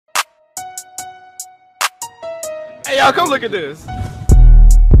Hey y'all, come look at this.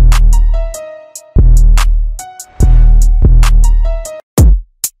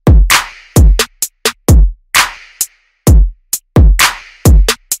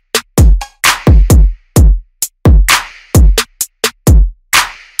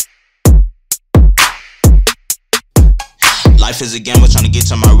 Life is a gamble trying to get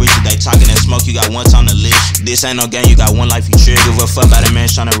to my riches. They talking that smoke, you got one time to live. This ain't no game, you got one life, you trip. Give a fuck about a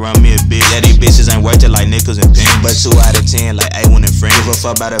man trying to run me a bitch. Yeah, these bitches ain't worth it like nickels and pins, but 2 out of 10 like A1 and friends. Give a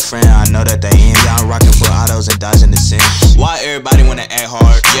fuck about a friend, I know that they in. Yeah, I'm rocking for autos and dodging the sin. Why everybody wanna act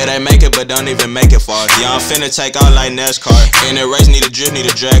hard? Yeah, they make it, but don't even make it far. Yeah, I'm finna take out like Nascar. In the race, need a drift, need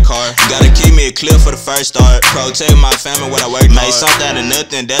a drag car. Gotta keep me a clip for the first start. Protect my family, what I work hard. Made something out of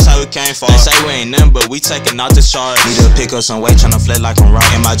nothing, that's how we came far. They say we ain't nothing, but we taking out the charge. Need to pick up some weight, tryna flex like I'm rock.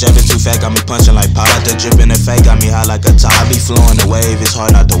 And my jab is too fat, got me punching like pop. Got the drip in the fake, got me high like a top. I be flowing the wave, it's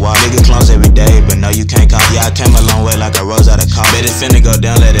hard not to walk. Nigga clones every day, but no, you can't cop. Yeah, I came a long way like I rose out of cop. Bet it finna go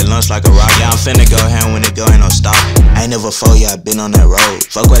down, let it lunch like a rock. Yeah, I'm finna go ham when it go, ain't no stop. Ain't never for yeah, I been on that road.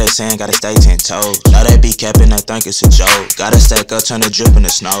 Fuck what they saying, gotta stay 10 toes. Know they be capping, they think it's a joke. Gotta stack up, turn the drip in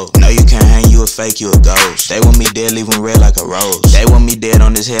the snow. No, you can't hang, you a fake, you a ghost. They want me dead, leaving red like a rose. They want me dead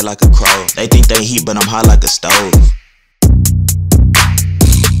on his head like a crow. They think they heat, but I'm hot like a stove.